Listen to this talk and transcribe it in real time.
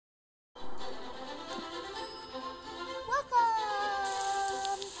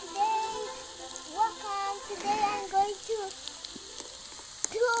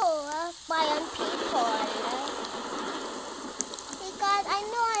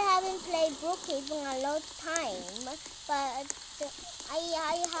Brooklyhaven a lot of time, but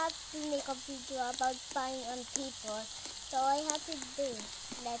I have to make a video about spying on people, so I have to do.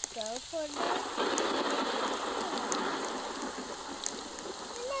 Let's go for that.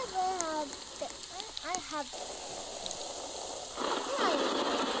 I have.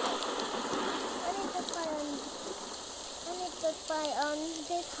 I need to spy on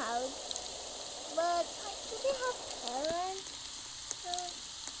this house, but I didn't have parents.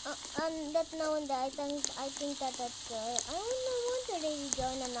 And that now and then I think that's good. I don't want to really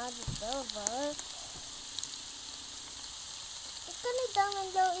join another server. Comment down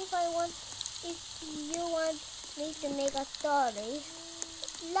below if you want me to make a story.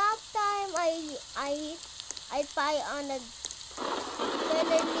 Last time I spy on a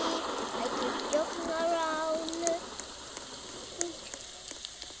felony. I keep joking around.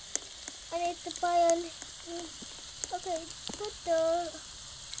 I need to spy on. Okay, put the.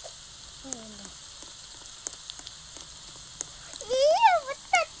 Yeah, what's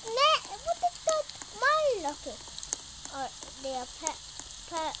that net? What is that smile? Okay. Or they are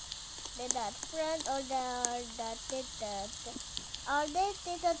they're that friend or they're that or they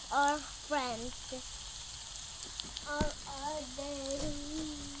are friends. Or are they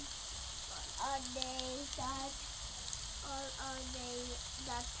that or are they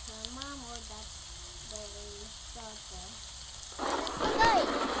that her mom or that their daughter? Okay.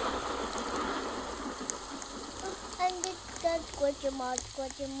 And it's that question mark.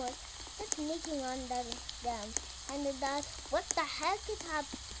 It's sneaking under them. And that, what the heck is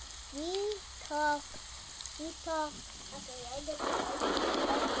happening? We talk. Okay, I get it.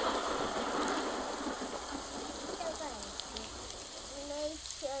 Make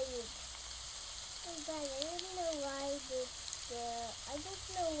sure you. Guys, I don't know why this. I don't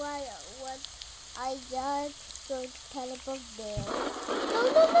know why what I just so teleport there. No.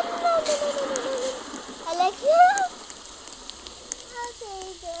 I like you. Okay,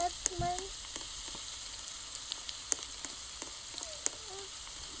 that's my.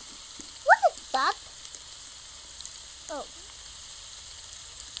 What is that? Oh.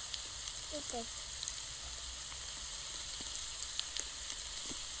 Okay.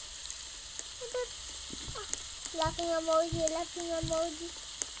 Laughing emoji.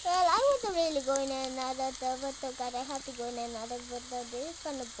 Well, I wasn't really going in another server, so God, I have to go in another server. This is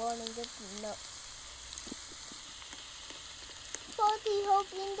kind of boring, just no. 40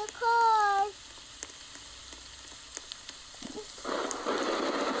 hope in the car.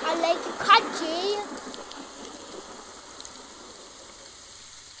 I like you, Kaji.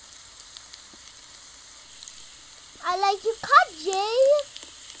 I like you, Kaji.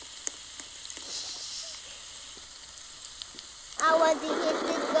 I want to hit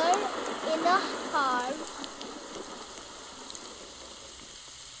this girl in the car.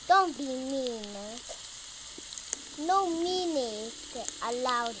 Don't be mean. No meanness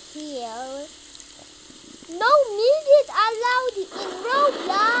allowed here. No meanness allowed in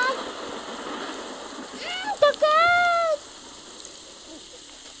Roblox. The cat!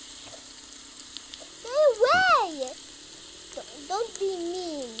 Stay away! Don't be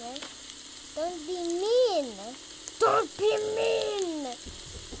mean. Don't be mean. Don't be mean.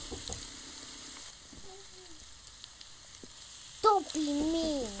 Don't be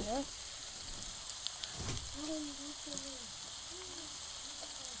mean.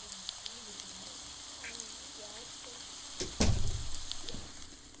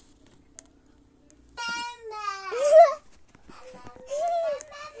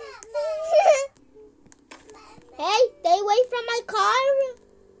 Hey, stay away from my car.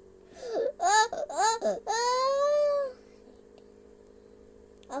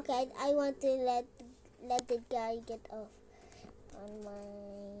 Okay, I want to let the guy get off on my.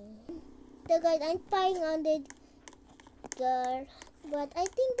 The guy, I'm spying on the girl, but I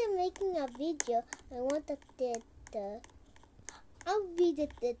think they're making a video. I want to I'll be the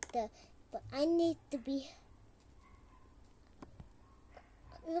but I need to be.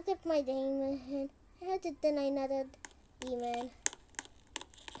 Look at my demon. I have to deny another demon.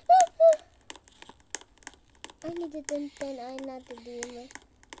 I need to deny another demon.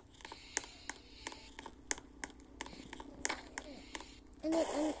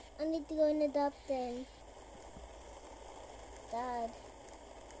 I need to go and adopt them. Dad.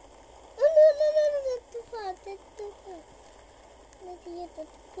 Oh no, that's too far. I need to get the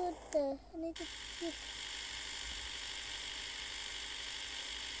scooter. I need to get.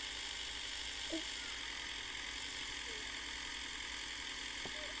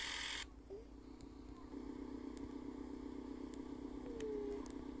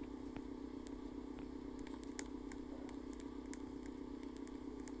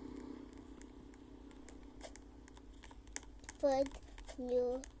 food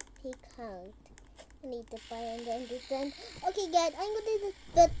you pick out. I need to find and the tent. Okay, guys, I'm going to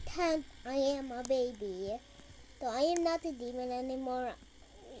the tent. I am a baby. So I am not a demon anymore.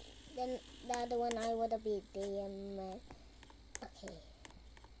 Then the other one I would have been demon. Okay.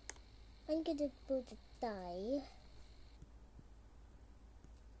 I'm going to put a die.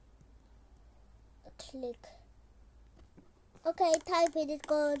 Click. Okay, type it. It's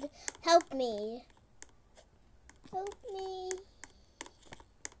called help me. Help me.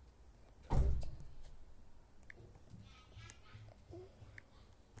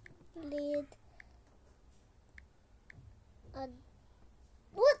 Lead. What?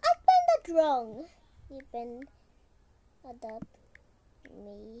 I found that wrong. Even adopt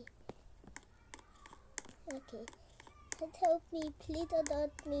me. Okay. Help me, please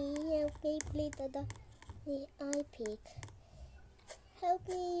adopt me. Help me, please adopt me. I pick. Help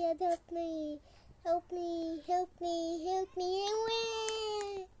me, adopt me. Help me, help me, help me.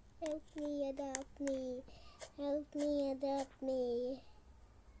 Help me, adopt me. Help me, adopt me.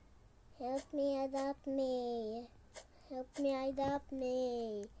 Help me, adopt me. Help me, adopt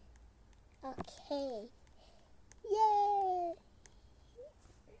me. Okay. Yay!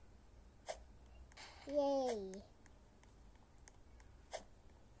 Yay!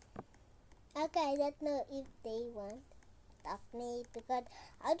 Okay, I don't know if they want adopt me because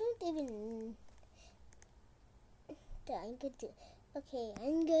I don't even. I'm going to. Okay,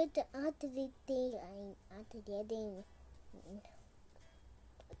 I'm going to add the thing. I'm adding.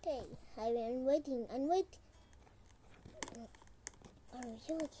 Okay, I'm waiting. I'm waiting. Are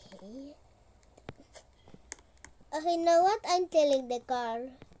you okay? Okay, you know what? I'm telling the car.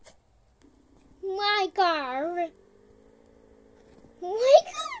 My car. My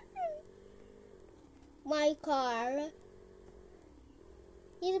car. My car.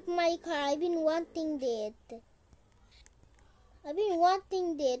 It's my car. I've been wanting that. I've been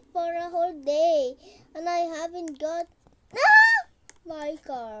wanting that for a whole day, and I haven't got. Ah! My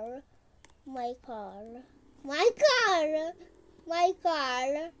car. My car. My car. My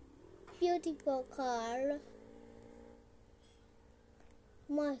car. Beautiful car.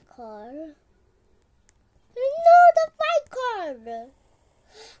 My car. No, that's my car.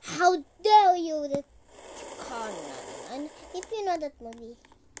 How dare you, the car? And if you know that movie,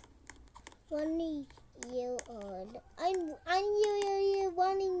 1 year old. I'm you,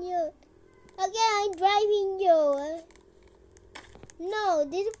 1 year. Okay, I'm driving you. No,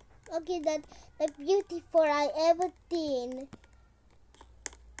 this okay. That the beautiful I ever seen.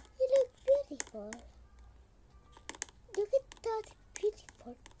 You look beautiful. Look at that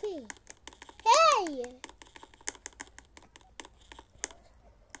beautiful face. Hey!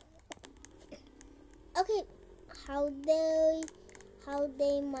 Okay, how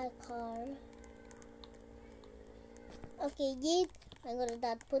they my car? Okay, yet I'm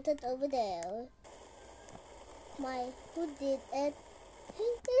gonna put it over there. Who did it?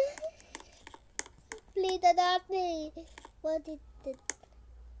 Please adopt me. What is the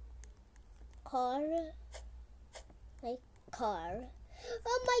car? My car.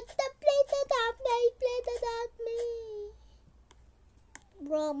 Oh my God! Please adopt me. Please adopt me.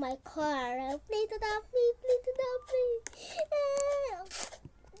 Bro, my car. Please adopt me. Please adopt me.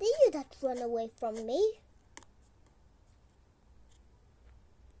 Did you not run away from me?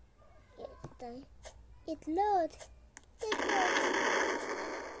 It load.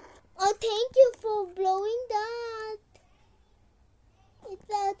 Oh, thank you for blowing that. It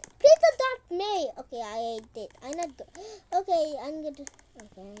load. Please adopt me. Okay, I ate it. I'm not good. Okay, I'm gonna.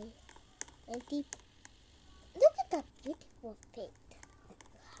 Okay. And deep. Look at that beautiful face.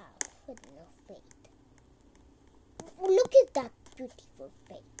 How with no face. Look at that beautiful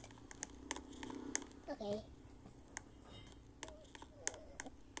face. Okay.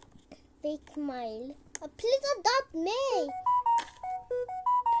 Fake smile. Oh, please adopt me.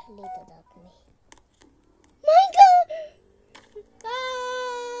 Please adopt me. My God!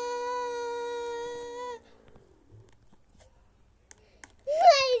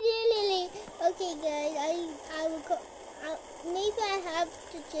 I really. Okay, guys. I will go. Maybe I have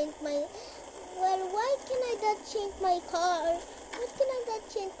to change my. Well, why can I not change my car? Why can I not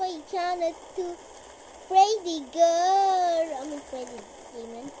change my channel to Freddy Girl? I mean Freddy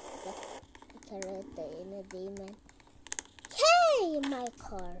Demon. Character in a demon. Hey, my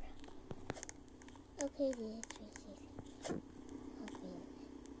car. Okay, the electricity.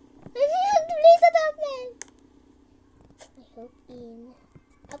 Please adopt me. I hope in.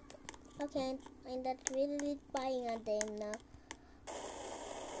 Up. Okay, I'm not really buying a them now.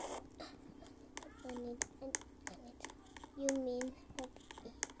 I need. You mean hope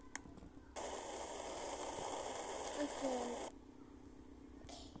in. Okay.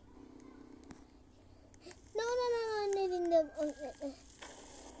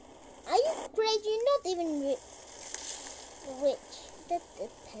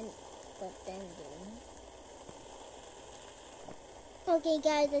 pretending. Okay,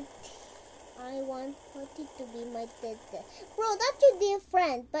 guys, I want Potty to be my dad. Bro, that's your dear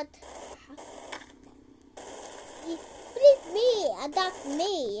friend, but please me, adopt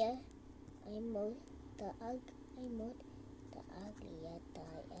me. I'm the ugliest I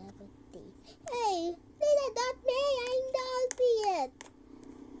ever did. Hey, please adopt me. I'm the ugliest.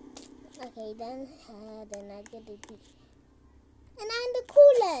 Okay, then I get it. And I'm the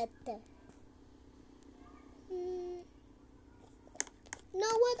coolest.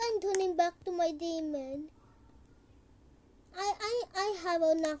 Now what? I'm turning back to my demon. I have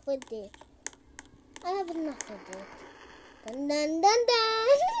enough with it. I have enough with it. Dun dun dun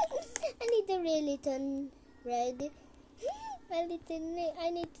dun. I need to really turn red. I need to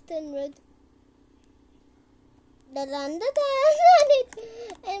turn red. Dun dun dun dun.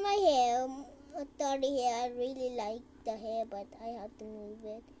 And my hair. Sorry, hair. I really like the hair, but I have to move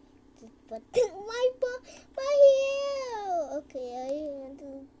it. But my hair. Okay, I want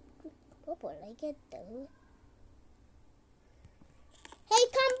to purple like it though. Hey,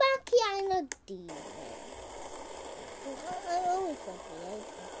 come back here. I'm not demon. I always forget.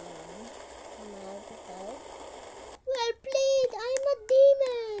 Well, please, I'm a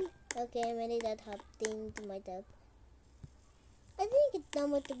demon. Okay, I'm ready that happening to my top. I think it's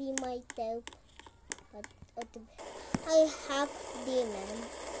normal to be my top, but I have demon.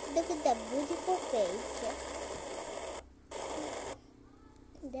 Look at the beautiful face.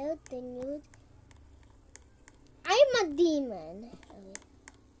 That's the news. I'm a demon. Okay.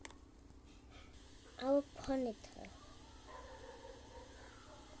 I will punish her.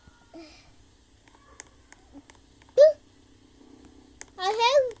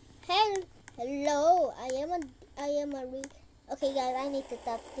 Hello. I am a real. Okay, guys, I need to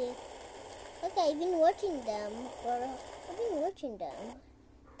stop this. Okay, I've been watching them.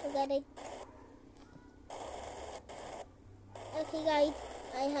 I got it. Okay, guys,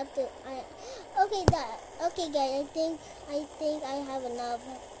 I have to. Okay, guys, I think I have enough.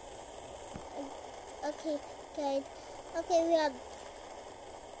 Okay, guys. Okay, we have.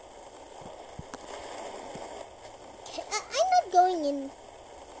 I'm not going in.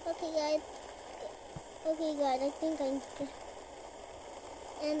 Okay, guys. I think I'm.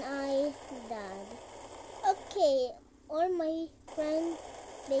 And I died. Okay, all my friends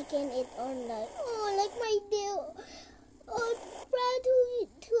making it online. Oh, like my dear old friend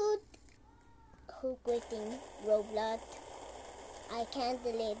who quitting Roblox. I can't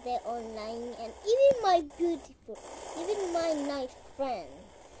delete their online, and even my nice friend.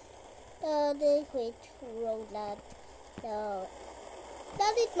 They quit Roblox. So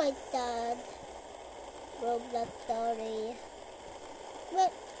that is my dad. Roblox story.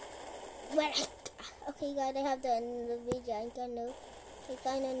 Well, okay, guys, I have to end the video. I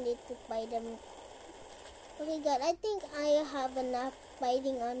kind of need to buy them. Okay, guys, I think I have enough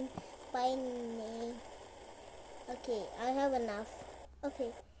fighting on me. Okay, I have enough.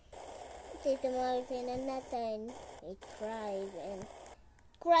 Okay, see tomorrow and nothing. Subscribe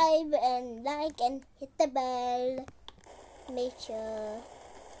and like and hit the bell. Make sure.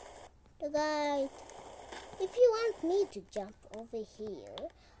 So, guys, if you want me to jump over here.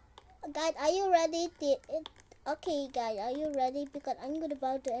 Guys, are you ready? Okay, guys, are you ready? Because I'm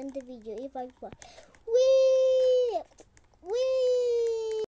about to end the video if I fall. Whee!